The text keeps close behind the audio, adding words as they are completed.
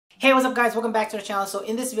Hey, what's up guys? Welcome back to our channel. So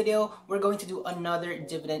in this video, we're going to do another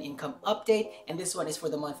dividend income update, and this one is for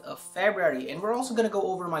the month of February. And we're also going to go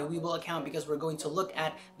over my WeBull account because we're going to look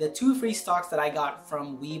at the 2 free stocks that I got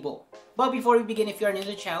from WeBull. But before we begin, if you are new to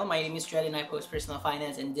the channel, my name is Dredd and I post personal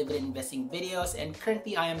finance and dividend investing videos, and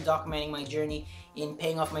currently I am documenting my journey in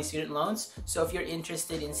paying off my student loans. So if you're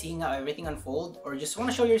interested in seeing how everything unfolds or just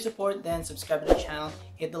want to show your support, then subscribe to the channel,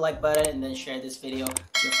 hit the like button, and then share this video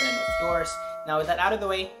to a friend of yours. Now with that out of the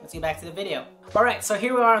way, let's get back to the video. Alright, so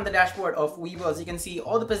here we are on the dashboard of WeBull. As you can see,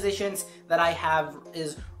 all the positions that I have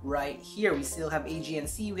is right here. We still have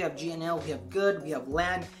AGNC, we have GNL, we have Good, we have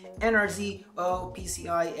Land, NRZ, O,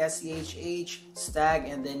 PCI, SCHH, Stag,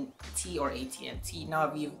 and then T or AT&T. Now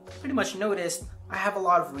if you've pretty much noticed, I have a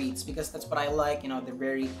lot of REITs because that's what I like. You know, they're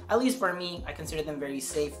very, at least for me, I consider them very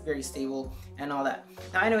safe, very stable, and all that.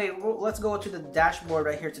 Now anyway, let's go to the dashboard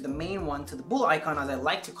right here, to the main one, to the bull icon as I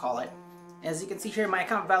like to call it. As you can see here, my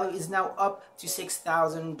account value is now up to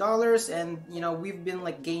 $6,000, and you know, we've been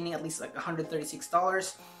like gaining at least like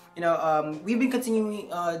 $136. You know, we've been continuing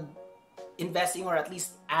investing, or at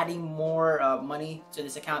least adding more money to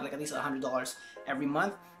this account, like at least $100 every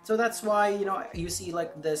month. So that's why, you know, you see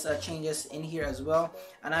like this changes in here as well,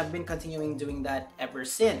 and I've been continuing doing that ever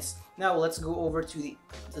since. Now let's go over to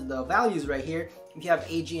the values right here. We have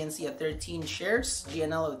AGNC at 13 shares,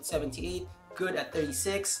 GNL at 78, Good at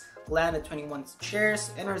 36, Land at 21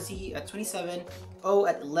 shares, NRZ at 27, O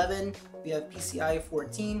at 11, we have PCI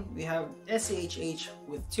 14, we have SCHH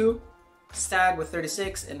with 2, Stag with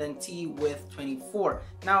 36, and then T with 24.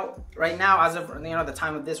 Now, right now, as of the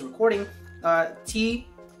time of this recording, T,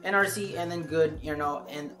 NRZ, and then Good, you know,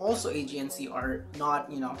 and also AGNC are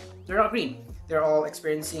not, you know, they're not green. They're all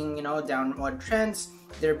experiencing, you know, downward trends.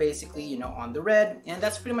 They're basically, you know, on the red, and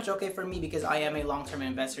that's pretty much okay for me because I am a long-term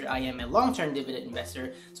investor. I am a long-term dividend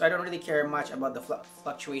investor, so I don't really care much about the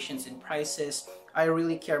fluctuations in prices. I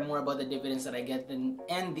really care more about the dividends that I get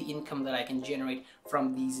and the income that I can generate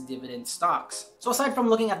from these dividend stocks. So aside from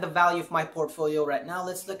looking at the value of my portfolio right now,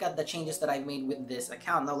 let's look at the changes that I've made with this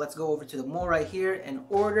account. Now let's go over to the more right here and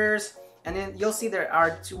orders. And then you'll see there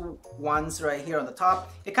are 2 ones right here on the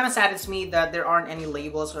top. It kind of saddens me that there aren't any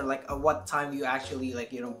labels or like what time you actually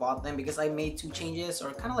like, you know, bought them, because I made 2 changes,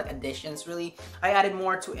 or kind of like additions really. I added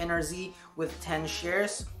more to NRZ with 10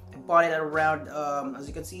 shares. I bought it at around, as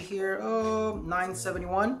you can see here,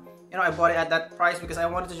 $9.71. You know, I bought it at that price because I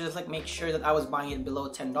wanted to just like make sure that I was buying it below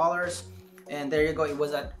 $10. And there you go, it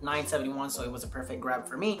was at $9.71, so it was a perfect grab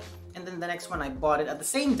for me. And then the next one, I bought it at the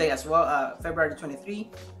same day as well, February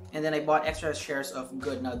 23. And then I bought extra shares of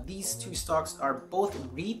Good. Now these 2 stocks are both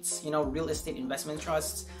REITs, you know, real estate investment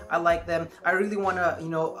trusts. I like them. I really want to, you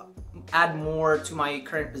know, add more to my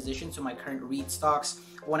current position, to my current REIT stocks.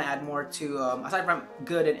 I want to add more to, aside from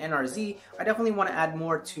Good and NRZ, I definitely want to add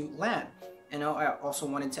more to Land. You know, I also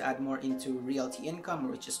wanted to add more into Realty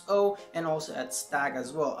Income, which is O, and also at Stag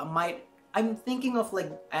as well. I'm thinking of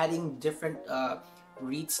like adding different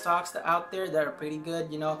REIT stocks that out there that are pretty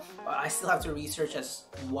good, you know. I still have to research as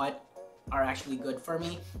what are actually good for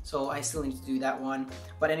me, so I still need to do that one.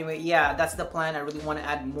 But anyway, yeah, that's the plan. I really want to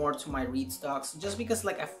add more to my REIT stocks just because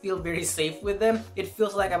like I feel very safe with them. It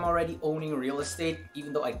feels like I'm already owning real estate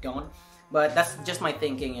even though I don't, but that's just my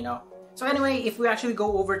thinking, you know. So anyway, if we actually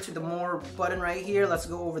go over to the more button right here, let's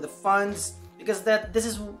go over the funds, because this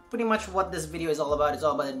is pretty much what this video is all about. It's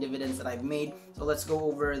all about the dividends that I've made. So let's go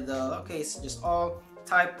over the, okay, so just all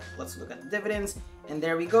type, let's look at the dividends, and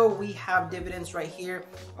there we go. We have dividends right here,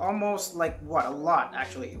 almost like what, a lot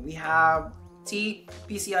actually. We have T,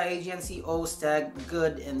 PCI, AGNC, O, Stag,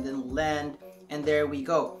 Good, and then Land, and there we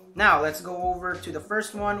go. Now let's go over to the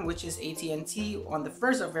first one, which is AT&T on the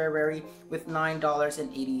 1st of February with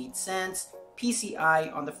 $9.88.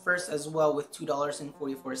 PCI on the 1st as well with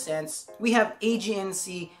 $2.44. We have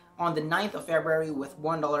AGNC on the 9th of February with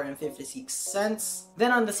 $1.56.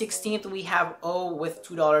 Then on the 16th, we have O with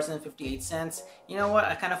 $2.58. You know what?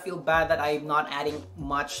 I kind of feel bad that I'm not adding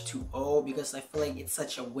much to O because I feel like it's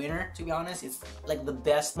such a winner, to be honest. It's like the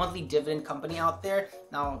best monthly dividend company out there.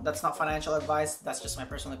 Now, that's not financial advice. That's just my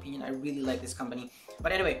personal opinion. I really like this company.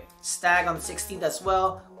 But anyway, Stag on the 16th as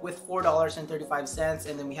well with $4.35.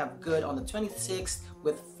 And then we have Good on the 26th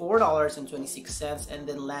with $4.26. And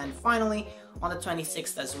then Land finally on the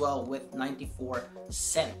 26th as well with 94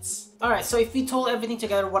 cents. Alright, so if we total everything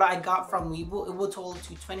together, what I got from WeBull, it will total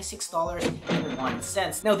to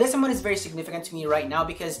 $26.01. Now this amount is very significant to me right now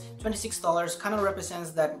because $26 kind of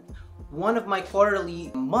represents that one of my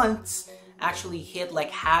quarterly months actually hit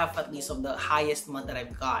like half at least of the highest month that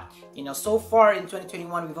I've got. You know, so far in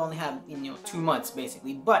 2021 we've only had, you know, 2 months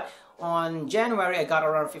basically, but on January I got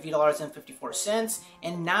around $50.54,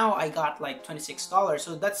 and now I got like $26,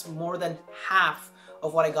 so that's more than half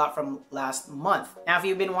of what I got from last month. Now, if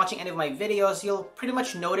you've been watching any of my videos, you'll pretty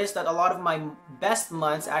much notice that a lot of my best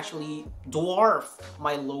months actually dwarf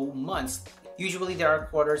my low months. Usually there are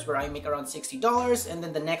quarters where I make around $60, and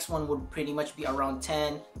then the next one would pretty much be around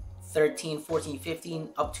 10, 13, 14, 15,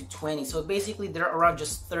 up to 20. So basically they're around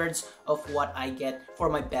just thirds of what I get for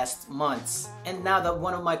my best months. And now that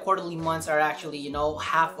one of my quarterly months are actually, you know,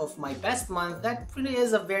 half of my best month, that really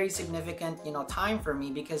is a very significant, you know, time for me,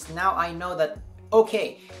 because now I know that,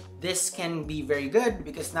 okay, this can be very good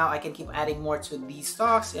because now I can keep adding more to these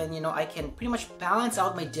stocks, and you know, I can pretty much balance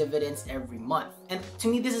out my dividends every month. And to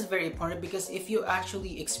me this is very important, because if you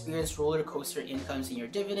actually experience roller coaster incomes in your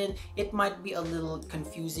dividend, it might be a little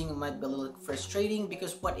confusing, it might be a little frustrating,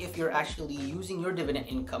 because what if you're actually using your dividend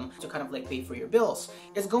income to kind of like pay for your bills?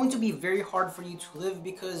 It's going to be very hard for you to live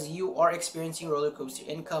because you are experiencing roller coaster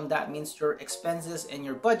income. That means your expenses and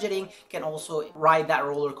your budgeting can also ride that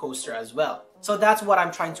roller coaster as well. So that's what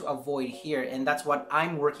I'm trying to avoid here, and that's what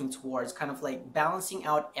I'm working towards, kind of like balancing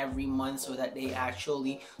out every month so that they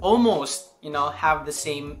actually almost, you know, have the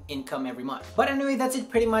same income every month. But anyway, that's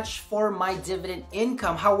it pretty much for my dividend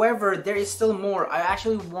income. However, there is still more. I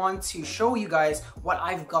actually want to show you guys what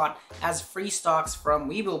I've got as free stocks from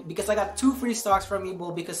WeBull, because I got 2 free stocks from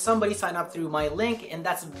WeBull because somebody signed up through my link, and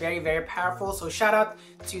that's very, very powerful. So shout out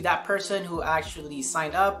to that person who actually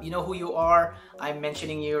signed up. You know who you are. I'm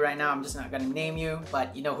mentioning you right now. I'm just not gonna name you,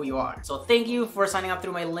 but you know who you are. So thank you for signing up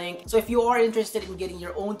through my link. So if you are interested in getting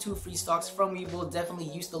your own 2 free stocks from WeBull, definitely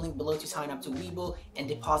use the link below to sign up to WeBull and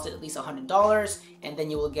deposit at least $100, and then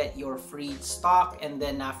you will get your free stock. And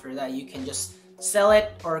then after that, you can just sell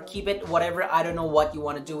it or keep it, whatever. I don't know what you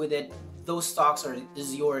want to do with it. Those stocks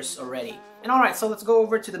is yours already. And alright, so let's go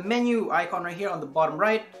over to the menu icon right here on the bottom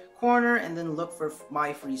right corner, and then look for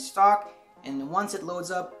my free stock. And once it loads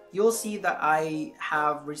up, you'll see that I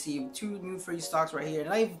have received 2 new free stocks right here, and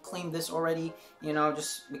I've claimed this already, you know,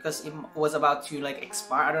 just because it was about to like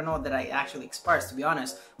expire. I don't know that it actually expires, to be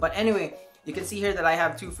honest, but anyway, you can see here that I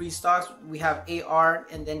have 2 free stocks. We have AR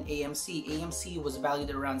and then AMC. AMC was valued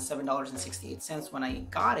at around $7.68 when I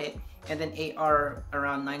got it, and then AR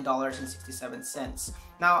around $9.67.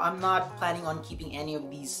 Now, I'm not planning on keeping any of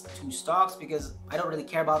these 2 stocks because I don't really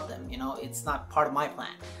care about them, you know, it's not part of my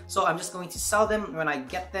plan. So I'm just going to sell them when I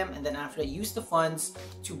get them, and then after I use the funds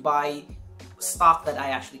to buy stock that I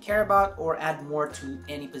actually care about or add more to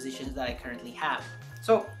any positions that I currently have.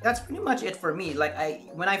 So that's pretty much it for me. Like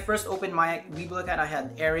when I first opened my WeBull account, I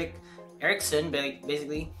had Ericsson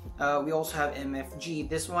basically. We also have MFG.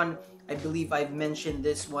 This one, I believe I've mentioned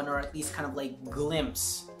this one, or at least kind of like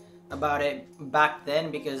glimpse about it back then,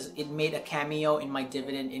 because it made a cameo in my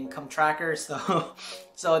dividend income tracker.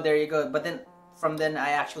 So there you go. But then from then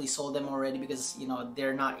I actually sold them already because, you know,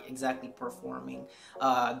 they're not exactly performing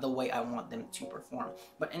the way I want them to perform.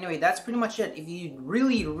 But anyway, that's pretty much it. If you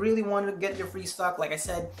really want to get your free stock, like I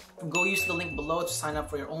said, go use the link below to sign up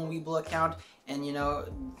for your own WeBull account, and you know,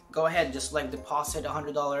 go ahead, just like deposit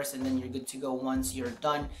 $100, and then you're good to go. Once you're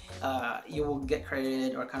done, you will get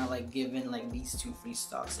credited or kind of like given like these 2 free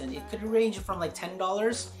stocks, and it could range from like $10,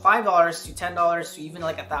 $5 to $10 to even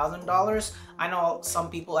like $1,000. I know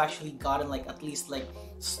some people actually gotten like at least like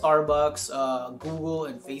Starbucks, Google,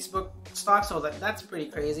 and Facebook stock, so that's pretty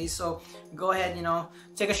crazy. So go ahead, you know,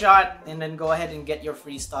 take a shot and then go ahead and get your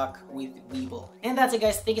free stock with WeBull. And that's it,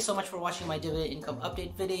 guys. Thank you so much for watching my dividend income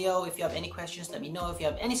update video. If you have any questions, let me know. If you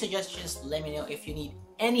have any suggestions, let me know. If you need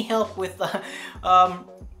any help with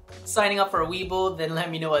signing up for WeBull, then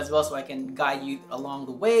let me know as well so I can guide you along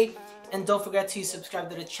the way. And don't forget to subscribe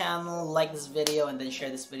to the channel, like this video, and then share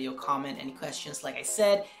this video, comment any questions like I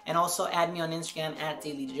said, and also add me on Instagram at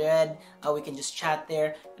DailyDredd. We can just chat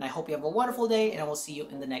there, and I hope you have a wonderful day, and I will see you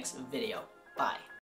in the next video. Bye.